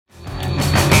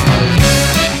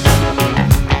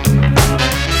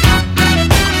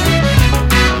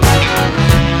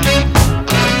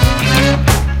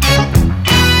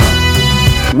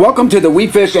Welcome to the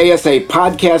WeFishASA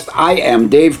podcast. I am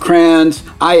Dave Kranz.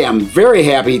 I am very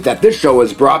happy that this show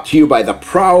is brought to you by the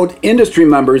proud industry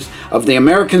members of the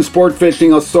American Sport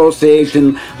Fishing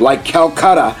Association, like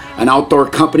Calcutta, an outdoor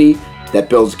company that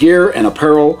builds gear and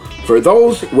apparel for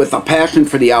those with a passion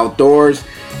for the outdoors,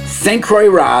 St. Croix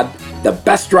Rod, the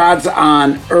best rods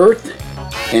on earth,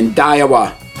 and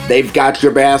Daiwa. They've got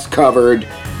your bass covered.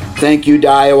 Thank you,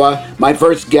 Daiwa. My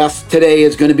first guest today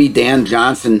is going to be Dan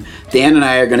Johnston. Dan and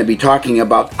I are going to be talking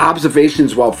about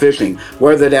observations while fishing,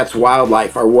 whether that's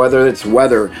wildlife or whether it's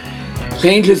weather.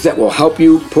 Changes that will help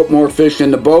you put more fish in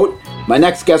the boat. My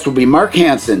next guest will be Mark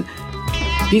Hanson.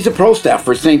 He's a pro staff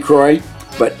for St. Croix,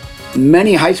 but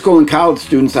many high school and college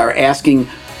students are asking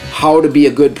how to be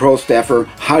a good pro staffer.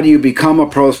 How do you become a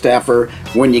pro staffer?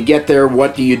 When you get there,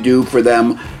 what do you do for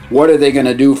them? What are they going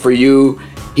to do for you?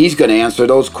 He's going to answer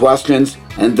those questions.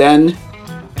 And then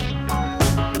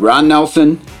Ron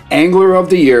Nelson, Angler of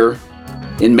the Year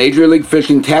in Major League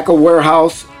Fishing Tackle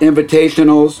Warehouse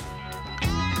Invitationals,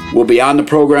 will be on the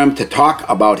program to talk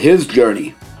about his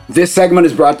journey. This segment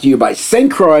is brought to you by St.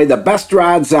 Croix, the best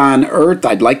rods on earth.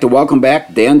 I'd like to welcome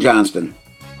back Dan Johnston.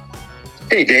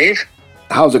 Hey, Dave.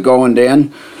 How's it going,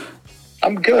 Dan?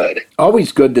 I'm good.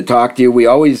 Always good to talk to you. We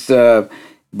always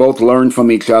both learn from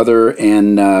each other,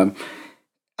 and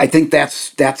I think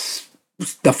that's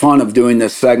the fun of doing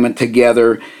this segment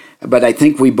together. But I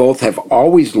think we both have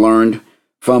always learned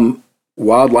from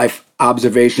wildlife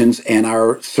observations and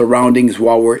our surroundings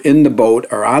while we're in the boat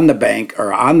or on the bank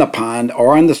or on the pond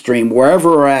or on the stream, wherever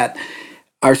we're at.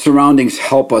 Our surroundings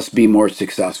help us be more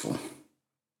successful.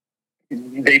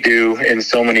 They do in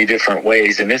so many different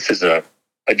ways. And this is a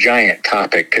giant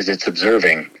topic because it's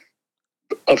observing,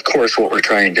 of course, what we're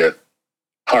trying to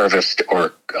harvest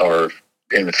or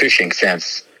in the fishing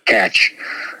sense, catch,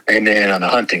 and then on the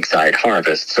hunting side,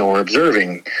 harvest. So we're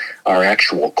observing our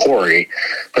actual quarry,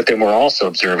 but then we're also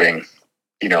observing,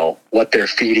 what they're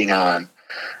feeding on.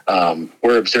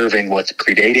 We're observing what's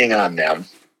predating on them.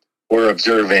 We're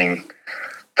observing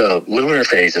the lunar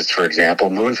phases, for example.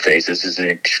 Moon phases is an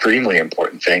extremely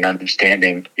important thing.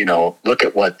 Understanding, look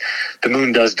at what the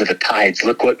moon does to the tides.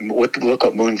 Look what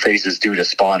moon phases do to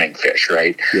spawning fish,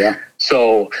 right? Yeah.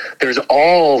 So there's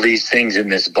all these things in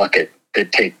this bucket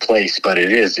that take place, but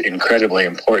it is incredibly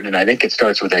important. And I think it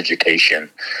starts with education.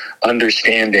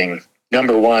 Understanding,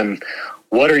 number one,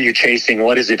 what are you chasing?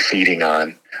 What is it feeding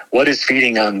on? What is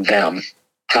feeding on them?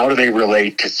 How do they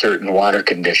relate to certain water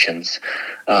conditions?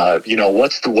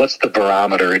 What's the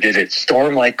barometer? Did it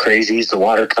storm like crazy? Is the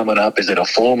water coming up? Is it a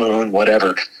full moon?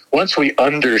 Whatever. Once we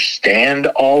understand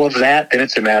all of that, then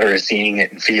it's a matter of seeing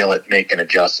it and feel it, making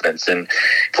adjustments. And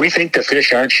if we think the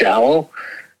fish aren't shallow,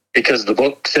 because the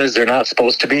book says they're not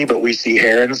supposed to be, but we see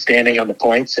herons standing on the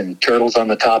points and turtles on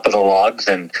the top of the logs,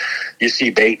 and you see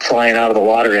bait flying out of the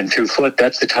water in 2 foot,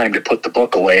 that's the time to put the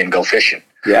book away and go fishing.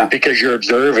 Yeah. Because you're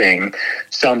observing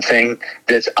something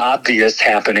that's obvious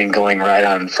happening going right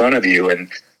on in front of you. And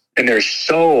there's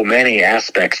so many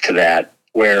aspects to that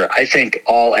where I think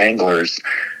all anglers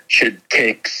should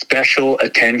take special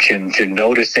attention to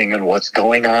noticing and what's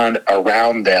going on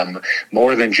around them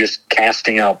more than just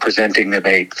casting out, presenting the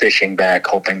bait, fishing back,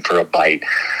 hoping for a bite.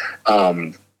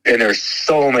 And there's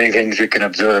so many things we can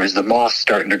observe. Is the moss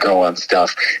starting to grow on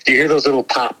stuff? Do you hear those little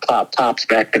pops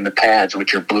back in the pads,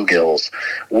 which are bluegills?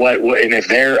 What? And if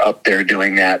they're up there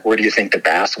doing that, where do you think the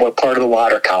bass? What part of the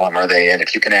water column are they in?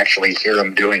 If you can actually hear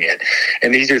them doing it,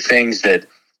 and these are things that,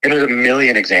 and there's a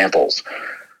million examples.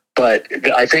 But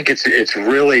I think it's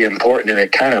really important, and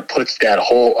it kind of puts that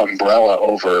whole umbrella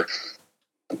over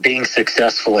being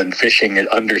successful in fishing and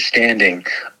understanding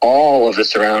all of the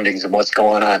surroundings and what's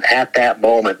going on at that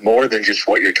moment, more than just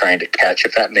what you're trying to catch,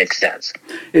 if that makes sense.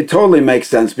 It totally makes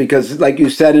sense because, like you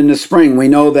said, in the spring, we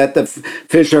know that the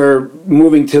fish are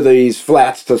moving to these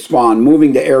flats to spawn,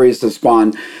 moving to areas to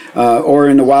spawn, or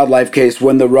in the wildlife case,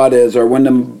 when the rut is, or when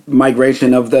the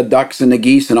migration of the ducks and the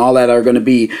geese and all that are going to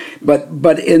be.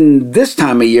 But in this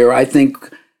time of year, I think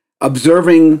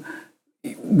observing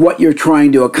what you're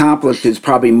trying to accomplish is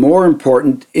probably more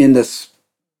important in the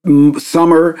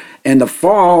summer and the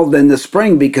fall than the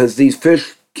spring, because these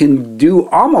fish can do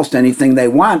almost anything they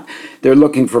want. They're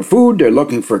looking for food, they're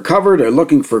looking for cover, they're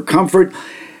looking for comfort.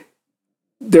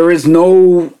 There is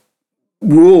no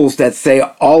rules that say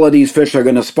all of these fish are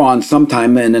going to spawn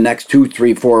sometime in the next 2,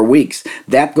 3, 4 weeks.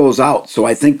 That goes out. So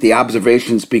I think the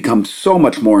observations become so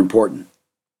much more important.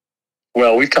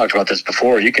 Well, we've talked about this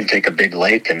before. You can take a big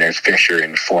lake and there's fish are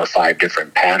in 4 or 5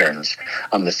 different patterns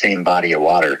on the same body of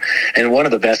water. And one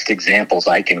of the best examples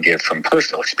I can give from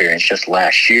personal experience, just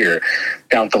last year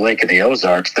down at the Lake of the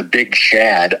Ozarks, the big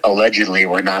shad allegedly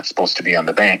were not supposed to be on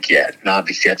the bank yet. And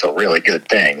obviously that's a really good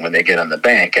thing when they get on the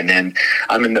bank. And then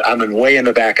I'm in way in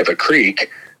the back of a creek.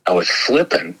 I was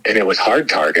flipping, and it was hard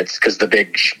targets because the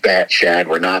big bat shad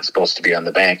were not supposed to be on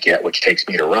the bank yet, which takes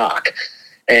me to rock.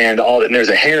 And there's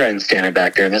a heron standing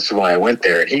back there, and this is why I went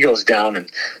there. And he goes down and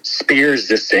spears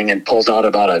this thing and pulls out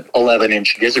about an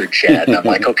 11-inch gizzard shad. And I'm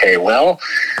like, okay, well,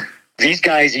 these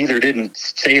guys either didn't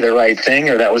say the right thing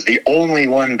or that was the only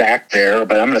one back there,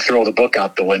 but I'm going to throw the book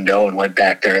out the window, and went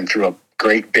back there and threw a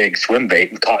great big swim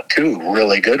bait and caught 2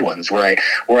 really good ones where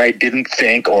I didn't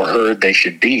think or heard they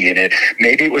should be. And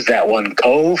maybe it was that one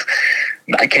cove.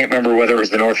 I can't remember whether it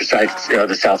was the north or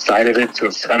the south side of it,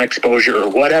 to sun exposure or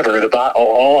whatever.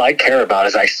 All I care about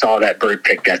is I saw that bird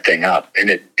pick that thing up, and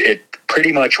it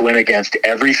pretty much went against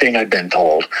everything I'd been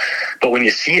told. But when you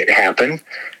see it happen,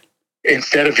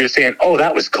 instead of just saying, oh,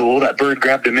 that was cool, that bird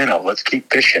grabbed a minnow, let's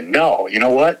keep fishing. No, you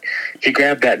know what? He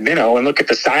grabbed that minnow, and look at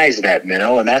the size of that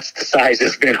minnow, and that's the size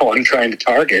of the minnow I'm trying to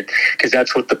target, because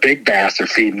that's what the big bass are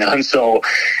feeding on. So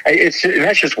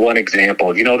that's just one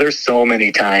example. You know, there's so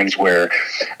many times where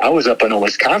I was up on a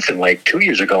Wisconsin lake 2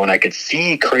 years ago, and I could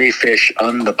see crayfish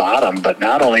on the bottom, but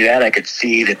not only that, I could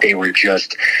see that they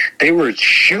were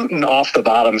shooting off the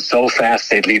bottom so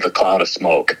fast they'd leave a cloud of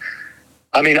smoke.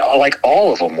 I mean, like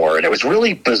all of them were, and it was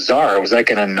really bizarre. It was like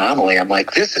an anomaly. I'm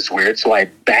like, this is weird. So I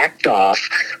backed off,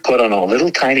 put on a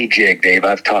little tiny jig, Dave.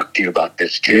 I've talked to you about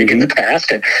this jig in the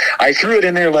past, and I threw it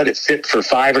in there, let it sit for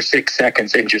 5 or 6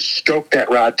 seconds, and just stroked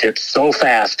that rod tip so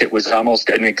fast it was almost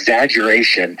an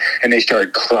exaggeration, and they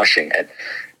started crushing it.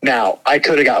 Now, I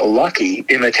could have got lucky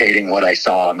imitating what I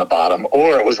saw on the bottom,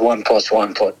 or it was 1 +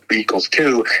 1 =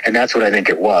 2, and that's what I think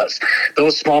it was.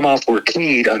 Those smallmouths were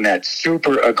keyed on that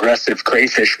super aggressive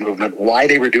crayfish movement. Why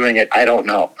they were doing it, I don't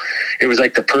know. It was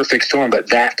like the perfect storm,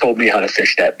 but that told me how to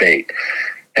fish that bait.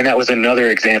 And that was another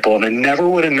example, and I never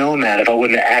would have known that if I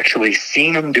wouldn't have actually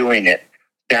seen them doing it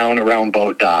down around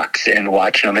boat docks and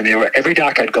watching them. And every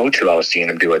dock I'd go to, I was seeing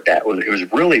them do it. It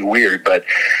was really weird, but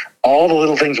all the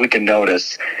little things we can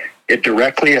notice, it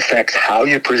directly affects how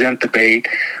you present the bait,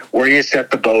 where you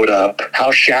set the boat up,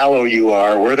 how shallow you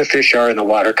are, where the fish are in the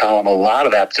water column. A lot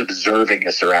of that's observing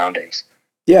the surroundings.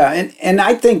 Yeah, and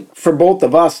I think for both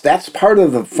of us, that's part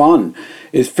of the fun,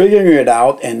 is figuring it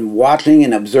out and watching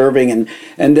and observing.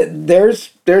 And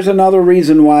there's another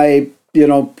reason why, you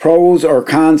know, pros or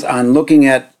cons on looking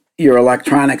at your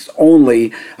electronics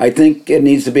only. I think it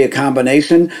needs to be a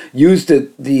combination. Use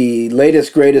the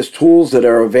latest, greatest tools that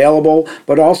are available,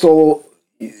 but also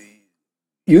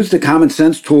use the common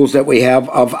sense tools that we have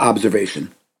of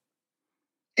observation.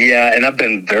 Yeah, and I've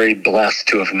been very blessed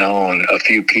to have known a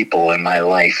few people in my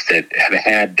life that have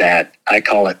had that, I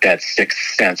call it that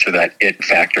sixth sense or that it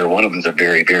factor. One of them's a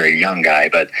very, very young guy,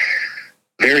 but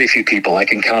very few people, I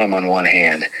can count them on one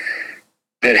hand,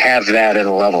 that have that at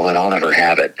a level that I'll never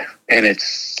have it. And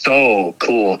it's so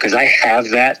cool because I have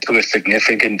that to a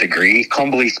significant degree,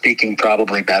 humbly speaking,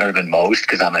 probably better than most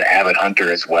because I'm an avid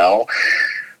hunter as well.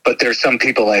 But there's some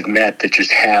people I've met that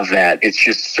just have that. It's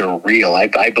just surreal.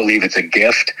 I believe it's a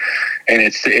gift, and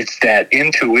it's that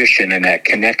intuition and that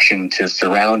connection to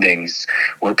surroundings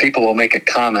where people will make a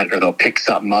comment or they'll pick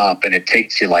something up, and it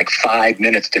takes you like 5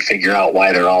 minutes to figure out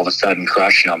why they're all of a sudden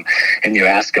crushing them. And you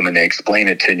ask them, and they explain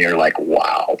it to you, and you're like,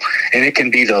 wow. And it can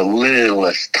be the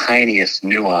littlest, tiniest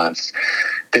nuance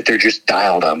that they're just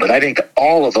dialed on. But I think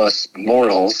all of us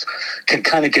mortals can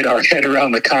kind of get our head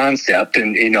around the concept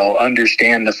and, you know,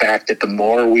 understand the fact that the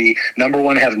more we, number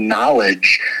one, have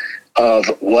knowledge of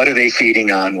what are they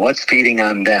feeding on, what's feeding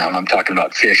on them. I'm talking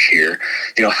about fish here.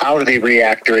 You know, how do they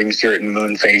react during certain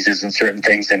moon phases and certain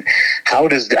things, and how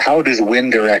does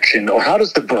wind direction or how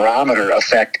does the barometer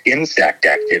affect insect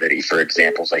activity, for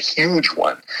example, is a huge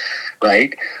one,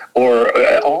 right? Or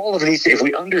all of these, if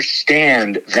we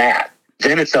understand that,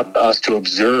 then it's up to us to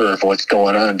observe what's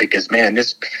going on because, man,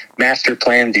 this master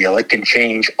plan deal, it can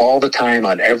change all the time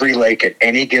on every lake at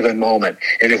any given moment.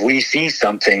 And if we see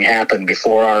something happen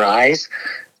before our eyes,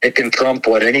 it can trump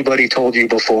what anybody told you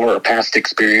before or past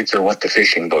experience or what the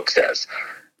fishing book says.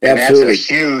 And Absolutely.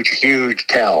 That's a huge, huge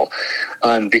tell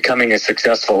on becoming a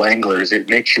successful angler is it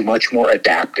makes you much more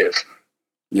adaptive.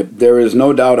 Yep, there is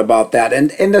no doubt about that.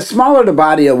 And the smaller the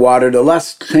body of water, the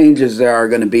less changes there are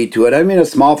going to be to it. I mean, a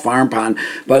small farm pond,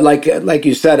 but like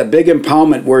you said, a big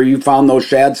impoundment where you found those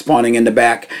shad spawning in the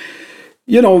back,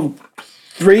 you know,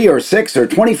 3 or 6 or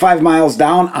 25 miles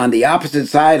down on the opposite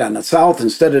side, on the south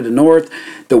instead of the north.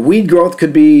 The weed growth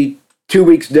could be 2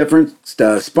 weeks difference.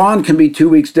 The spawn can be 2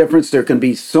 weeks difference. There can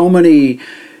be so many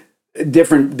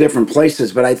different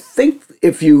places. But I think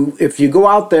if you go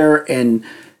out there, and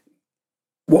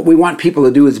what we want people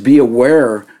to do is be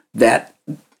aware that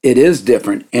it is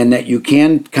different and that you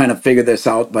can kind of figure this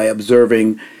out by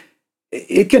observing,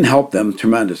 it can help them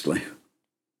tremendously.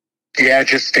 Yeah,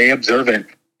 just stay observant.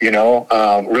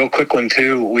 Real quick one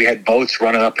too, we had boats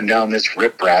running up and down this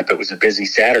riprap. It was a busy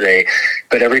Saturday,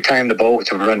 but every time the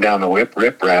boats would run down the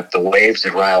riprap, the waves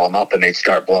would rile them up and they'd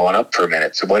start blowing up for a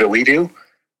minute. So what do?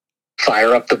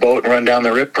 Fire up the boat and run down the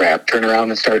riprap, turn around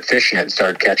and start fishing it and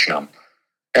start catching them.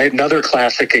 Another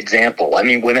classic example. I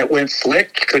mean, when it went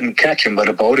slick, you couldn't catch them, but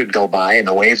a boat would go by and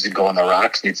the waves would go on the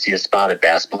rocks and you'd see a spotted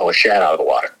bass blow a shad out of the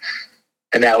water.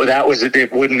 And that was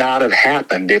it. Would not have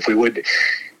happened if we would.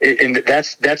 And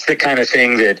that's the kind of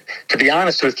thing that, to be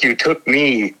honest with you, took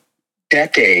me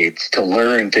decades to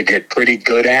learn to get pretty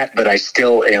good at, but I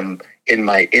still am in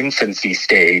my infancy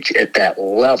stage at that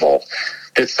level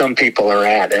that some people are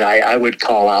at. And I would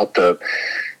call out the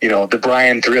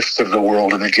Brian Thrifts of the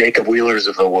world and the Jacob Wheelers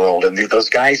of the world. And those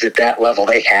guys at that level,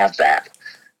 they have that.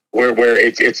 Where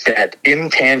it's that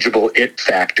intangible it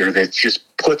factor that just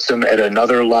puts them at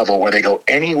another level where they go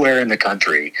anywhere in the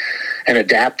country and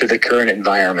adapt to the current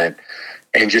environment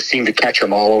and just seem to catch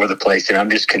them all over the place. And I'm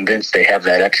just convinced they have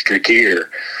that extra gear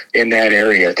in that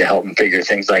area to help them figure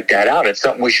things like that out. It's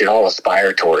something we should all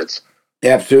aspire towards.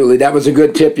 Absolutely. That was a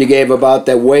good tip you gave about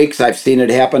the wakes. I've seen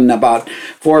it happen about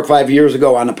 4 or 5 years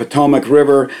ago on the Potomac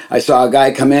River. I saw a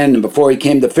guy come in, and before he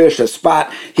came to fish a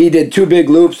spot, he did 2 big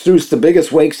loops, threw the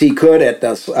biggest wakes he could at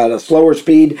a slower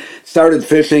speed, started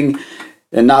fishing,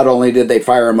 and not only did they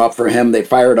fire him up for him, they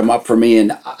fired him up for me,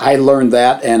 and I learned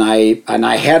that, and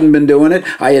I hadn't been doing it.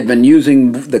 I had been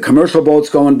using the commercial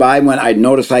boats going by when I'd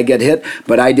notice I get hit,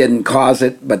 but I didn't cause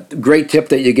it. But great tip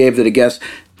that you gave to the guests.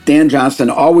 Dan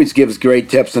Johnston always gives great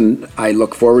tips, and I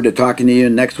look forward to talking to you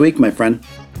next week, my friend.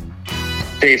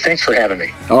 Dave, thanks for having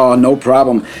me. Oh, no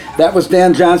problem. That was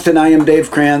Dan Johnston. I am Dave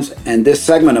Kranz, and this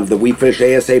segment of the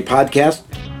WeFishASA podcast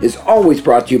is always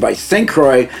brought to you by St.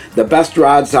 Croix, the best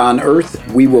rods on earth.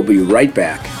 We will be right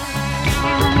back.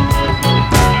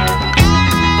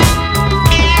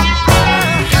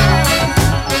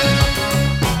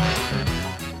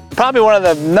 Probably one of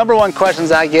the number one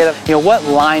questions I get, what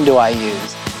line do I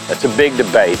use? That's a big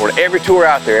debate. On every tour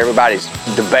out there, everybody's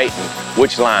debating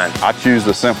which line. I choose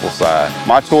the simple side.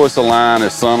 My choice of line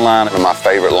is Sunline. One of my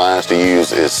favorite lines to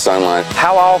use is Sunline.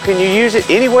 How all can you use it?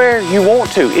 Anywhere you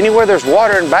want to. Anywhere there's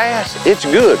water and bass, it's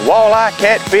good. Walleye,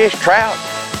 catfish, trout,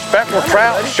 speckled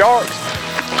trout, sharks.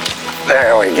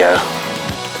 There we go.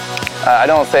 I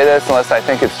don't say this unless I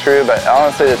think it's true, but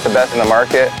honestly, it's the best in the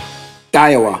market.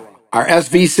 Daiwa. Our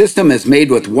SV system is made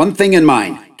with one thing in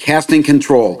mind: casting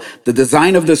control. The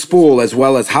design of the spool, as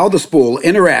well as how the spool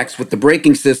interacts with the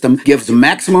braking system, gives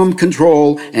maximum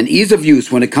control and ease of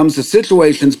use when it comes to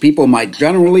situations people might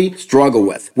generally struggle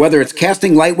with. Whether it's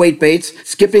casting lightweight baits,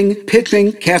 skipping,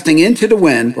 pitching, casting into the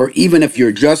wind, or even if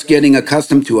you're just getting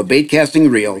accustomed to a bait casting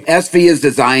reel, SV is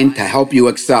designed to help you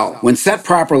excel. When set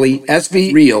properly,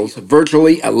 SV reels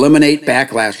virtually eliminate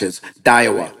backlashes.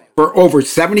 Daiwa. For over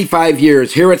 75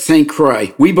 years here at St.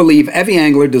 Croix, we believe every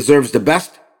angler deserves the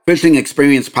best fishing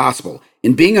experience possible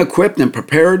in being equipped and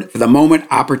prepared for the moment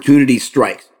opportunity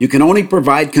strikes. You can only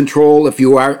provide control if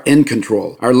you are in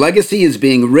control. Our legacy is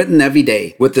being written every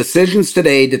day, with decisions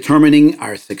today determining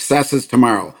our successes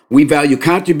tomorrow. We value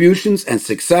contributions and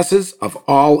successes of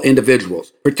all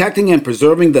individuals, protecting and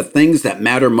preserving the things that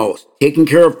matter most, taking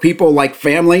care of people like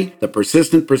family, the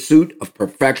persistent pursuit of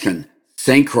perfection.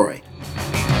 St. Croix.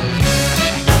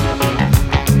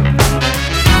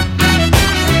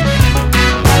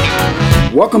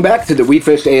 Welcome back to the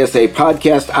WeFishASA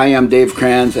podcast. I am Dave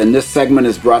Kranz, and this segment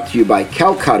is brought to you by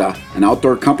Calcutta, an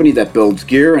outdoor company that builds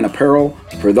gear and apparel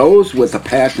for those with a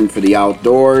passion for the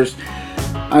outdoors.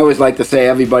 I always like to say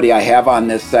everybody I have on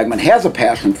this segment has a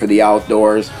passion for the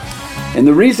outdoors. And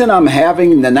the reason I'm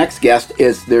having the next guest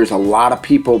is there's a lot of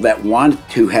people that want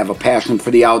to have a passion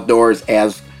for the outdoors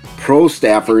as pro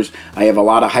staffers. I have a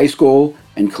lot of high school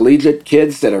and collegiate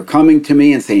kids that are coming to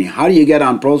me and saying, how do you get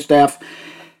on pro staff?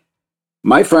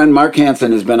 My friend Mark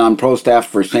Hanson has been on pro staff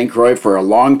for St. Croix for a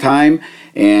long time,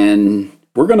 and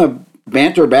we're going to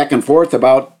banter back and forth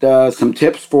about some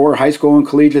tips for high school and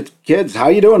collegiate kids. How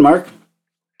you doing, Mark?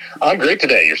 I'm great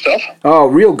today. Yourself? Oh,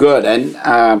 real good.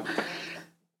 And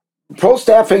pro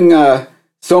staffing,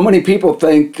 so many people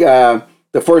think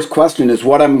the first question is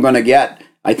what I'm going to get.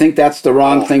 I think that's the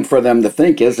wrong thing for them to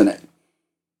think, isn't it?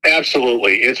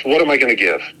 Absolutely. It's what am I going to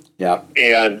give? Yeah.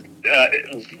 And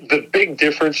the big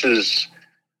difference is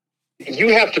you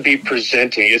have to be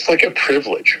presenting. It's like a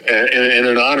privilege and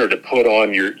an honor to put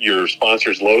on your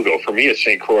sponsor's logo. For me at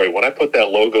St. Croix, when I put that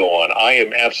logo on, I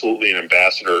am absolutely an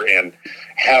ambassador and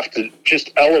have to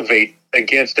just elevate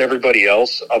against everybody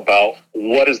else about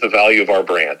what is the value of our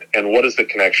brand and what is the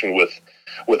connection with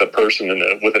a person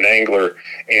and with an angler,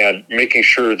 and making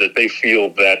sure that they feel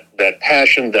that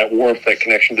passion, that warmth, that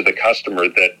connection to the customer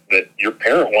that your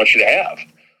parent wants you to have.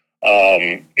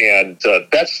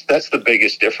 That's the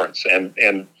biggest difference. And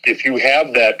if you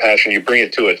have that passion, you bring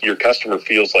it to it, your customer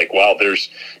feels like, wow, there's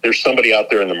somebody out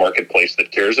there in the marketplace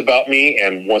that cares about me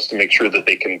and wants to make sure that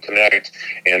they can connect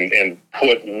and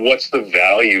put what's the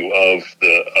value of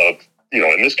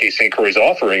in this case, St. Croix's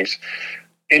offerings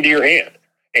into your hand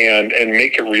and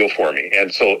make it real for me.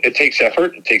 And so it takes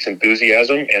effort, it takes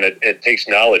enthusiasm, and it takes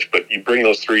knowledge, but you bring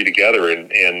those three together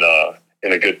in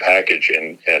a good package,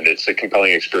 and it's a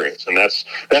compelling experience. And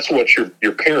that's what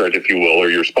your parent, if you will, or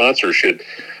your sponsor should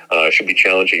be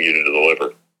challenging you to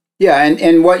deliver. Yeah,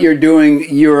 and what you're doing,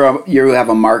 you have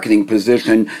a marketing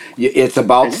position. It's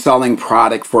about selling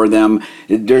product for them.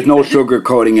 There's no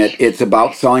sugarcoating it. It's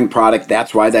about selling product.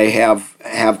 That's why they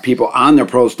have people on their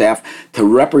pro staff to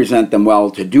represent them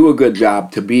well, to do a good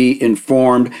job, to be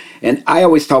informed. And I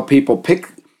always tell people,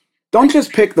 don't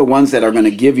just pick the ones that are going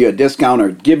to give you a discount or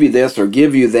give you this or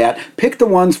give you that. Pick the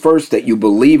ones first that you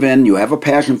believe in, you have a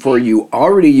passion for, you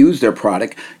already use their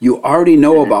product, you already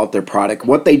know about their product.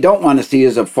 What they don't want to see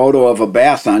is a photo of a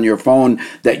bass on your phone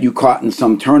that you caught in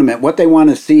some tournament. What they want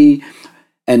to see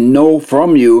and know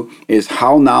from you is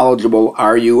how knowledgeable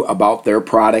are you about their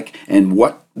product and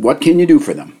what can you do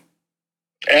for them?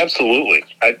 Absolutely.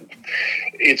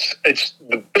 It's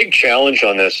the big challenge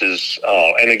on this is,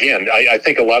 and again, I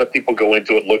think a lot of people go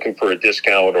into it looking for a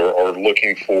discount or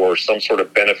looking for some sort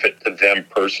of benefit to them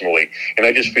personally. And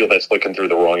I just feel that's looking through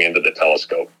the wrong end of the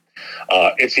telescope.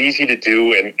 It's easy to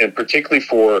do, and particularly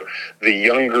for the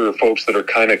younger folks that are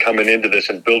kind of coming into this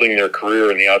and building their career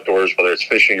in the outdoors, whether it's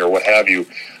fishing or what have you,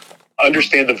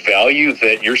 understand the value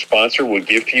that your sponsor would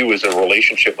give to you is a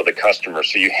relationship with a customer.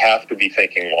 So you have to be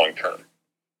thinking long term.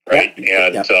 Right.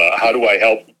 And how do I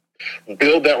help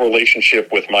build that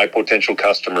relationship with my potential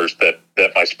customers that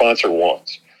my sponsor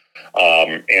wants?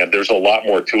 And there's a lot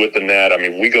more to it than that. I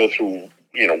mean, we go through,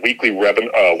 weekly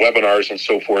webinars and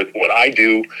so forth. What I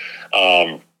do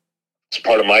as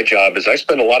part of my job is I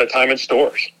spend a lot of time in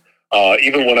stores,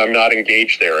 even when I'm not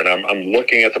engaged there. And I'm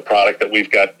looking at the product that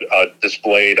we've got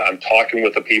displayed. I'm talking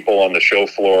with the people on the show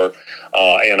floor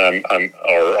and I'm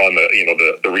on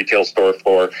the retail store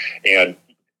floor, and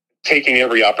taking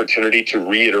every opportunity to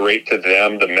reiterate to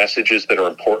them the messages that are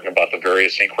important about the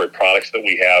various St. Croix products that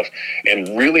we have.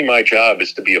 And really my job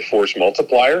is to be a force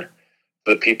multiplier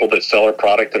for the people that sell our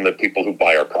product and the people who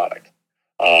buy our product.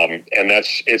 And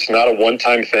it's not a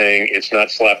one-time thing. It's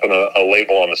not slapping a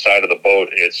label on the side of the boat.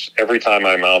 It's every time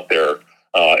I'm out there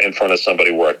in front of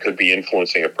somebody where I could be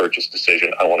influencing a purchase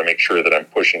decision, I want to make sure that I'm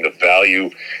pushing the value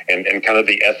and kind of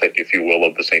the ethic, if you will,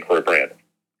 of the St. Croix brand.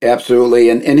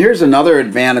 Absolutely. And here's another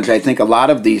advantage I think a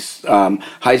lot of these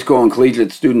high school and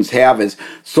collegiate students have is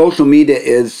social media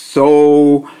is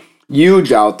so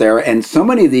huge out there. And so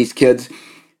many of these kids,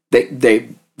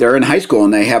 they're in high school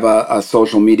and they have a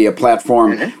social media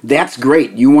platform. That's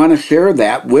great. You want to share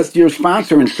that with your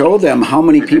sponsor and show them how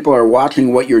many people are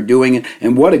watching what you're doing,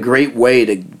 and what a great way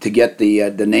to get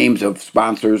the names of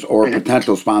sponsors or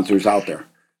potential sponsors out there.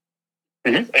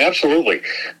 Absolutely.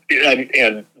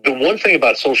 And the one thing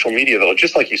about social media, though,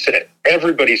 just like you said,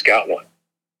 everybody's got one.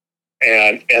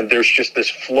 And there's just this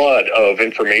flood of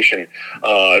information,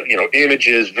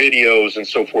 images, videos, and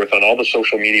so forth on all the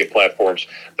social media platforms.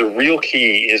 The real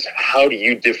key is, how do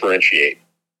you differentiate?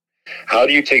 How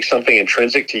do you take something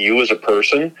intrinsic to you as a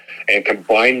person and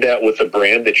combine that with the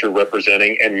brand that you're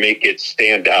representing and make it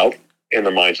stand out in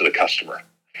the minds of the customer?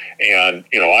 And,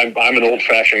 I'm an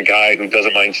old-fashioned guy who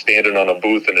doesn't mind standing on a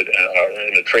booth in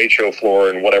a trade show floor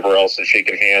and whatever else, and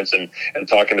shaking hands and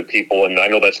talking to people. And I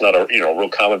know that's not a real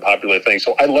common, popular thing.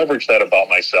 So I leverage that about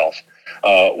myself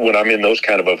when I'm in those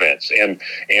kind of events, and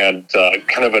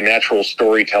kind of a natural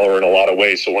storyteller in a lot of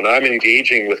ways. So when I'm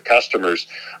engaging with customers,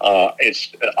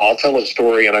 I'll tell a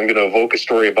story, and I'm going to evoke a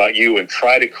story about you and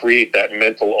try to create that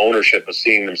mental ownership of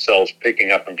seeing themselves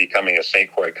picking up and becoming a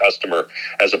St. Croix customer,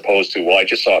 as opposed to, well, I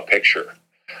just saw a picture.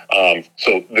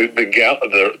 So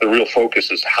the real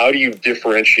focus is, how do you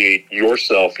differentiate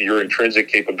yourself, your intrinsic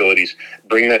capabilities,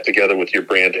 bring that together with your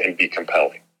brand and be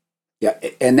compelling. Yeah,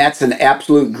 and that's an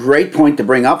absolute great point to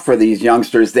bring up for these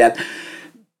youngsters, that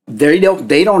they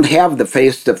don't have the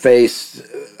face-to-face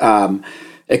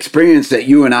experience that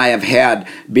you and I have had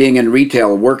being in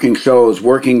retail, working shows,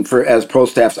 working as pro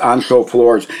staffs on show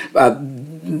floors.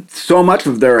 So much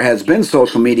of there has been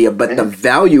social media, but the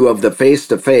value of the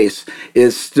face-to-face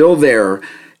is still there,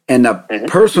 and the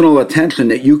personal attention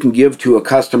that you can give to a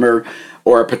customer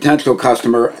or a potential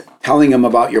customer, telling them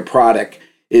about your product,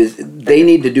 is they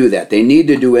need to do that. They need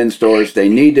to do in-stores. They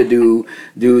need to do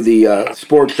the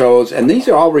sports shows, and these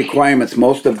are all requirements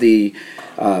most of the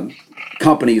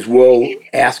companies will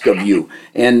ask of you.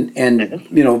 And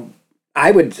you know,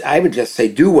 I would just say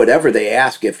do whatever they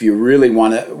ask if you really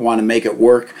want to make it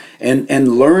work,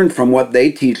 and learn from what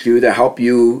they teach you to help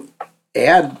you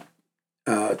add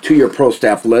to your pro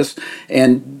staff list,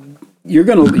 and you're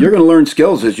gonna learn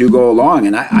skills as you go along.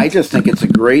 And I just think it's a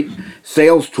great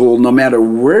sales tool no matter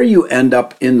where you end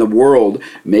up in the world.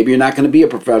 Maybe you're not going to be a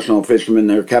professional fisherman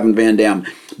or Kevin Van Dam,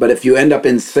 but if you end up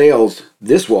in sales,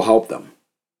 this will help them.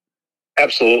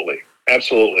 Absolutely.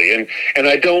 And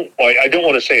I don't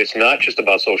want to say it's not just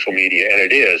about social media, and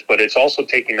it is, but it's also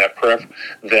taking that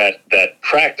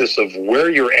practice of where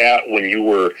you're at when you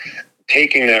were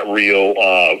taking that real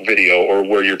video, or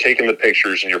where you're taking the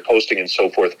pictures and you're posting and so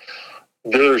forth.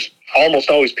 There's almost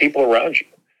always people around you.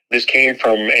 This came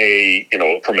from a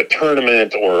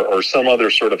tournament or some other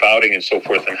sort of outing and so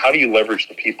forth. And how do you leverage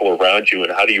the people around you,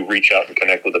 and how do you reach out and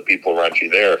connect with the people around you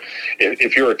there?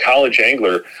 If you're a college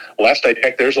angler, last I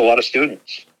checked, there's a lot of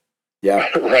students. Yeah.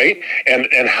 Right. And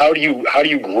how do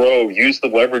you grow? Use the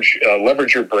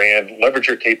leverage your brand, leverage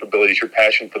your capabilities, your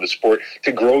passion for the sport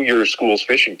to grow your school's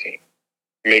fishing team,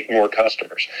 make more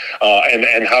customers,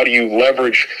 and how do you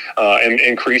leverage and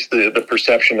increase the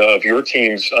perception of your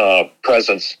team's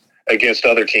presence against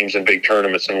other teams in big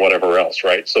tournaments and whatever else,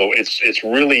 right? So it's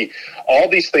really, all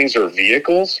these things are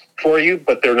vehicles for you,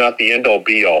 but they're not the end all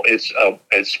be all.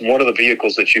 It's one of the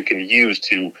vehicles that you can use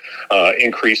to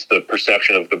increase the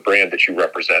perception of the brand that you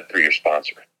represent through your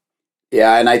sponsor.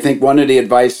 Yeah, and I think one of the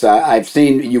advice I've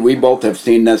seen, we both have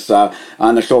seen this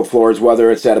on the show floors,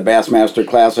 whether it's at a Bassmaster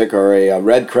Classic or a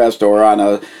Red Crest or on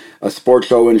a sports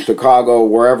show in Chicago,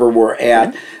 wherever we're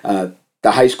at, the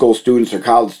high school students or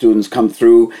college students come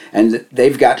through and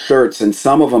they've got shirts, and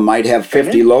some of them might have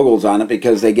 50 logos on it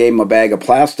because they gave them a bag of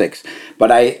plastics. But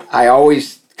I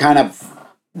always kind of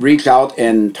reach out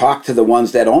and talk to the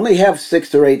ones that only have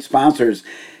 6 or 8 sponsors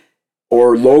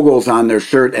or logos on their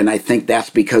shirt, and I think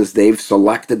that's because they've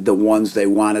selected the ones they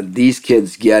wanted. These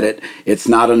kids get it. It's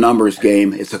not a numbers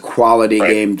game. It's a quality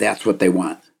game. That's what they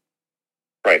want.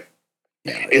 Right.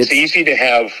 Yeah, it's easy to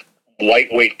have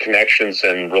lightweight connections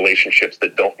and relationships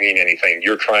that don't mean anything.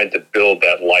 You're trying to build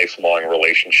that lifelong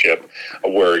relationship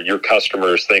where your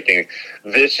customer is thinking,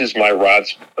 this is my rod,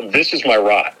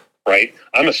 right?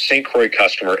 I'm a St. Croix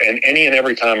customer, and any and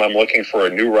every time I'm looking for a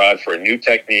new rod, for a new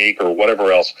technique or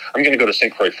whatever else, I'm going to go to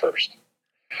St. Croix first,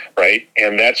 right?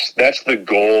 And that's the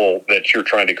goal that you're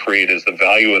trying to create, is the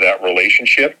value of that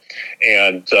relationship,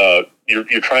 and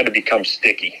you're trying to become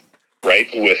sticky, right,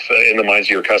 with in the minds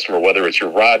of your customer, whether it's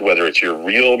your rod, whether it's your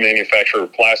real manufacturer,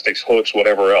 plastics, hooks,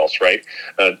 whatever else, right?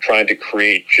 Trying to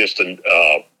create just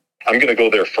I'm going to go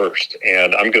there first,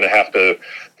 and I'm going to have to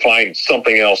find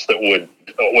something else that would,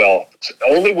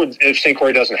 if St.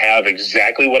 Croix doesn't have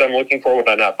exactly what I'm looking for, would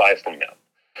I not buy from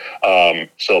them?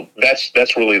 So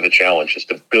that's really the challenge, is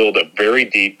to build a very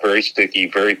deep, very sticky,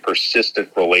 very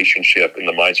persistent relationship in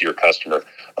the minds of your customer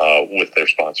with their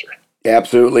sponsor.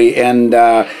 Absolutely. And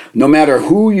no matter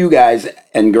who you guys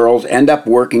and girls end up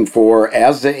working for,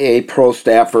 as a pro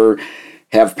staffer,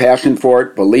 have passion for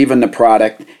it, believe in the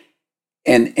product,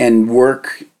 and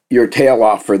work your tail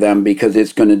off for them, because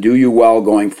it's going to do you well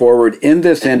going forward in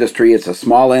this industry. It's a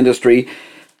small industry.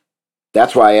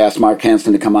 That's why I asked Mark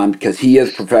Hanson to come on, because he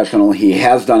is professional. He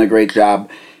has done a great job.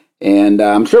 And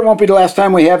I'm sure it won't be the last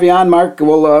time we have you on, Mark.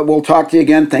 We'll talk to you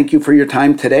again. Thank you for your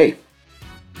time today.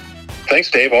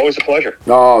 Thanks, Dave. Always a pleasure.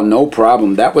 Oh, no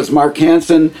problem. That was Mark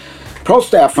Hanson, pro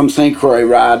staff from St. Croix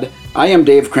Rod. I am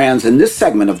Dave Kranz, and this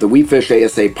segment of the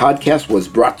WeFishASA podcast was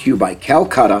brought to you by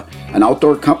Calcutta, an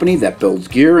outdoor company that builds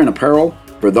gear and apparel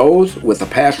for those with a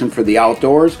passion for the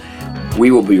outdoors.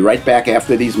 We will be right back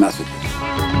after these messages.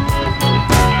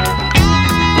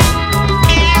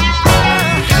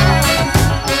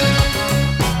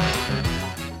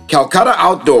 Calcutta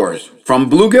Outdoors. From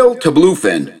bluegill to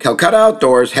bluefin, Calcutta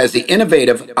Outdoors has the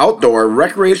innovative outdoor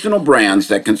recreational brands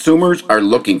that consumers are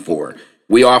looking for.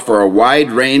 We offer a wide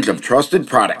range of trusted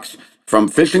products, from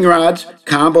fishing rods,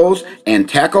 combos, and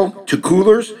tackle to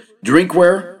coolers,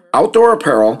 drinkware, outdoor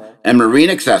apparel, and marine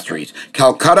accessories.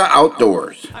 Calcutta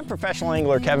Outdoors. I'm professional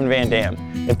angler Kevin Van Dam,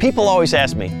 and people always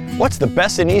ask me, what's the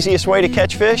best and easiest way to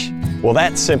catch fish? Well,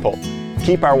 that's simple.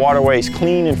 keep our waterways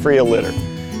clean and free of litter.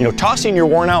 You know, tossing your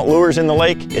worn-out lures in the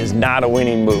lake is not a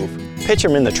winning move. Pitch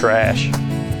them in the trash.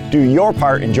 Do your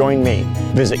part and join me.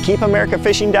 Visit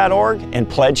keepamericafishing.org and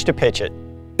pledge to pitch it.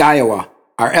 Iowa.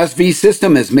 Our SV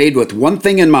system is made with one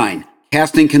thing in mind: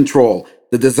 casting control.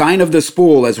 The design of the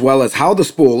spool, as well as how the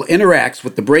spool interacts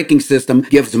with the braking system,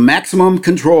 gives maximum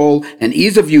control and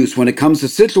ease of use when it comes to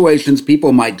situations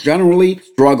people might generally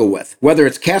struggle with. Whether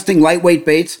it's casting lightweight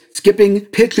baits, skipping,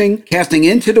 pitching, casting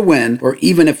into the wind, or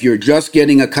even if you're just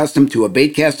getting accustomed to a bait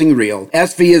casting reel,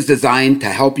 SV is designed to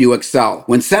help you excel.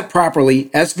 When set properly,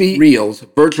 SV reels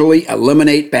virtually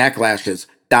eliminate backlashes.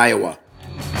 Iowa.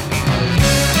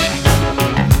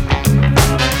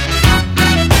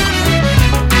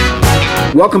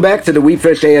 Welcome back to the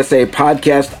WeFishASA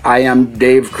podcast. I am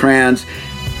Dave Kranz,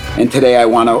 and today I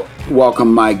want to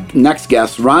welcome my next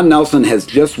guest. Ron Nelson has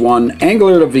just won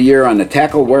Angler of the Year on the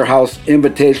Tackle Warehouse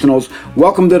Invitationals.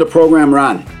 Welcome to the program,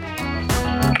 Ron.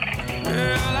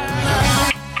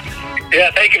 Yeah,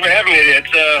 thank you for having me.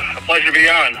 It's a pleasure to be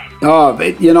on.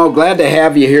 Oh, glad to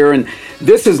have you here. And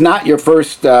this is not your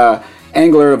first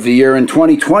Angler of the Year. In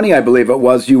 2020, I believe it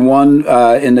was, you won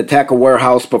in the Tackle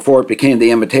Warehouse before it became the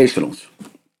Invitationals.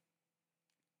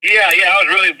 Yeah, I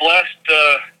was really blessed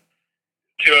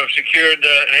to have secured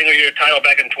an Angler of the Year title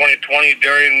back in 2020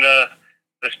 during the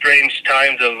strange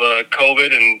times of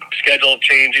COVID and schedule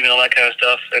changing and all that kind of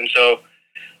stuff. And so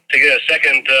to get a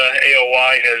second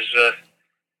AOY has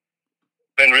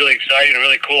been really exciting and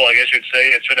really cool, I guess you'd say.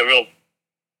 It's been a real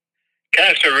kind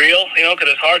of surreal, because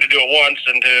it's hard to do it once,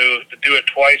 and to do it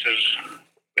twice is,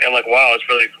 I'm like, wow, it's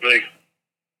really,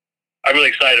 I'm really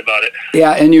excited about it.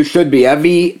 Yeah, and you should be.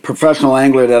 Every professional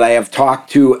angler that I have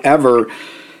talked to ever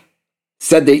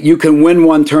said that you can win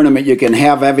one tournament, you can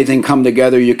have everything come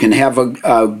together, you can have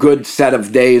a good set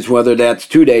of days, whether that's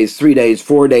 2 days, 3 days,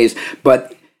 4 days,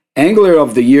 but Angler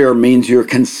of the Year means you're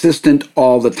consistent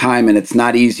all the time, and it's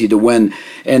not easy to win,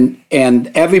 and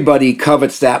everybody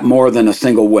covets that more than a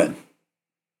single win.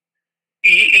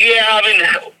 Yeah, I mean,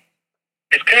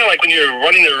 it's kind of like when you're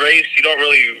running the race, you don't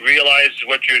really realize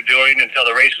what you're doing until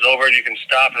the race is over and you can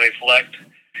stop and reflect.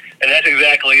 And that's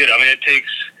exactly it. I mean, it takes,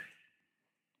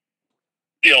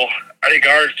 I think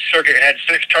our circuit had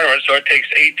 6 tournaments, so it takes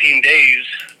 18 days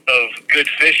of good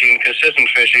fishing, consistent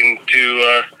fishing,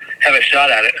 to have a shot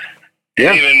at it.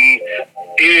 Yeah. Even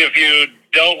if you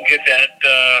don't get that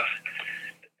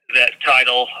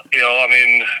title, I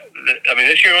mean,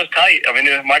 this year was tight. I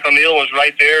mean, Michael Neal was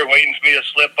right there waiting for me to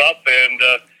slip up, and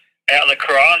at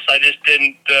lacrosse, I just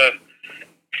didn't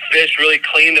fish really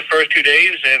clean the first 2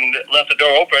 days and left the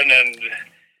door open, and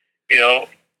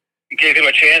gave him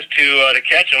a chance to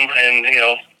catch him, and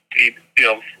he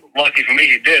lucky for me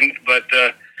he didn't, but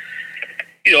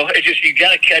it's just you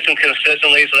got to catch them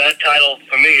consistently. So that title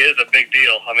for me is a big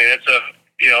deal. I mean, it's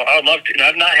I would love to. And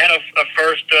I've not had a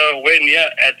first win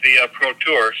yet at the Pro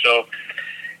Tour. So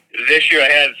this year I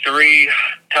had 3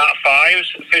 top 5s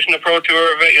fishing the Pro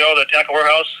Tour event, the Tackle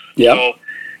Warehouse. Yeah. So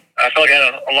I felt like I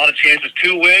had a lot of chances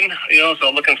to win, so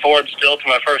I'm looking forward still to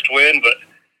my first win. But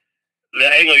the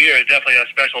Angler Year is definitely a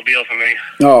special deal for me.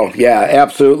 Oh, yeah,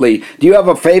 absolutely. Do you have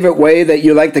a favorite way that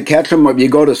you like to catch them, or do you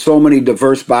go to so many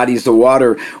diverse bodies of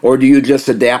water, or do you just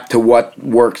adapt to what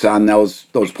works on those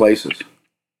places?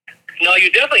 No,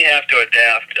 you definitely have to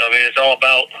adapt. I mean, it's all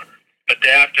about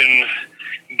adapting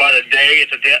by the day.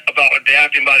 It's about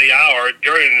adapting by the hour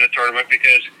during the tournament,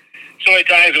 because so many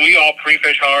times we all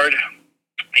pre-fish hard,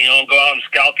 go out and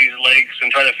scout these lakes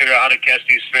and try to figure out how to catch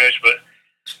these fish, but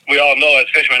we all know as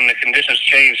fishermen the conditions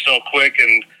change so quick,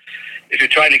 and if you're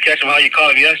trying to catch them how you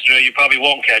caught them yesterday, you probably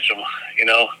won't catch them,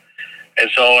 And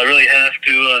so I really have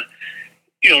to,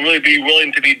 really be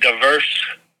willing to be diverse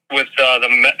with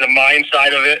the mind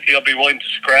side of it. Be willing to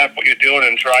scrap what you're doing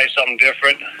and try something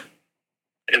different.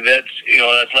 And that's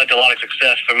led to a lot of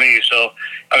success for me. So,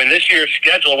 I mean, this year's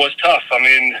schedule was tough. I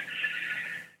mean,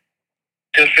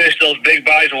 to fish those big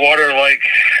bodies of water like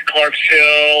Clark's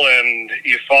Hill and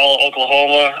Eufaula,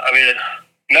 Oklahoma, I mean,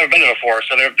 never been there before,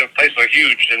 so the places are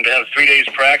huge. And to have 3 days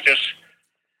practice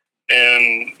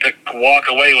and to walk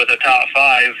away with a top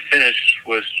 5 finish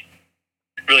was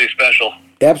really special.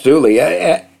 Absolutely.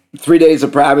 3 days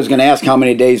of practice. I was going to ask how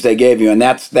many days they gave you, and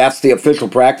that's the official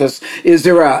practice. Is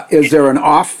there an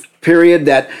off period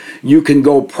that you can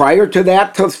go prior to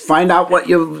that to find out what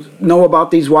you know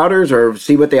about these waters or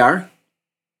see what they are?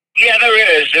 Yeah,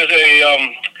 there is. There's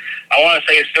I want to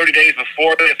say it's 30 days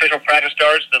before the official practice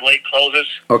starts, the lake closes.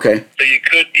 Okay. So you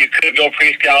could go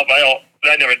pre-scout, but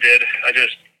I never did. I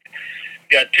just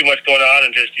got too much going on,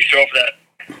 and just you show up for that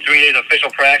 3 days official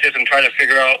practice and try to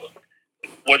figure out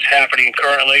what's happening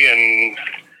currently, and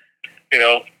You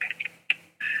know,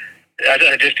 I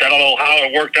don't know how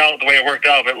it worked out the way it worked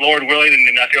out, but Lord willing,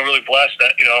 and I feel really blessed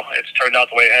that, you know, it's turned out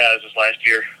the way it has this last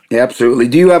year. Absolutely.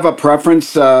 Do you have a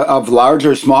preference of large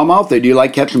or smallmouth, or do you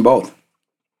like catching both?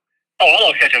 Oh, I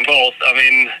love catching both. I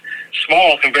mean,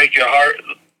 smallmouth can break your heart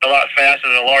a lot faster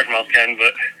than a largemouth can,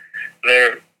 but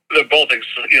they're both,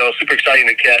 you know, super exciting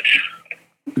to catch.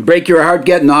 Break your heart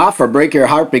getting off, or break your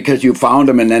heart because you found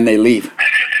them and then they leave?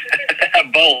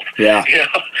 Both. Yeah. You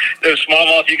know, there's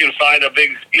smallmouth, you can find a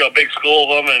big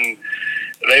school of them, and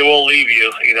they will leave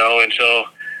you, you know, and so,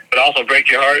 but also break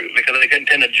your heart because they can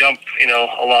tend to jump, you know,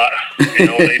 a lot. You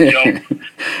know, when they jump,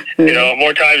 you know,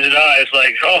 more times than not, it's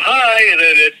like, oh, hi, and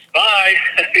then it's bye,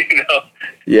 you know.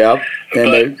 Yeah.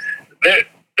 And but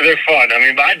they're fun. I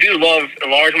mean, but I do love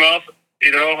largemouth,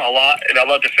 you know, a lot, and I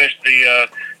love to fish the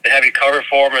heavy cover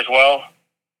for them as well.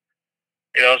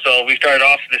 You know, so we started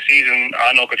off the season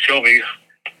on Okeechobee,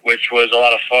 which was a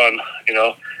lot of fun, you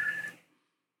know.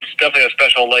 It's definitely a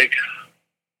special lake.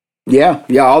 Yeah,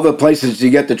 all the places you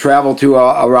get to travel to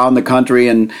around the country,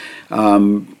 and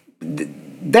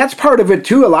that's part of it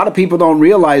too. A lot of people don't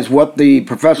realize what the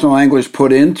professional anglers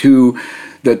put into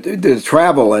the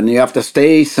travel, and you have to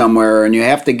stay somewhere, and you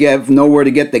have to know where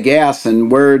to get the gas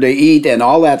and where to eat and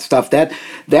all that stuff.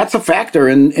 That's a factor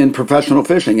in professional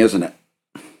fishing, isn't it?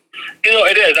 You know,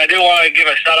 it is. I do want to give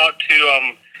a shout out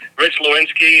to Rich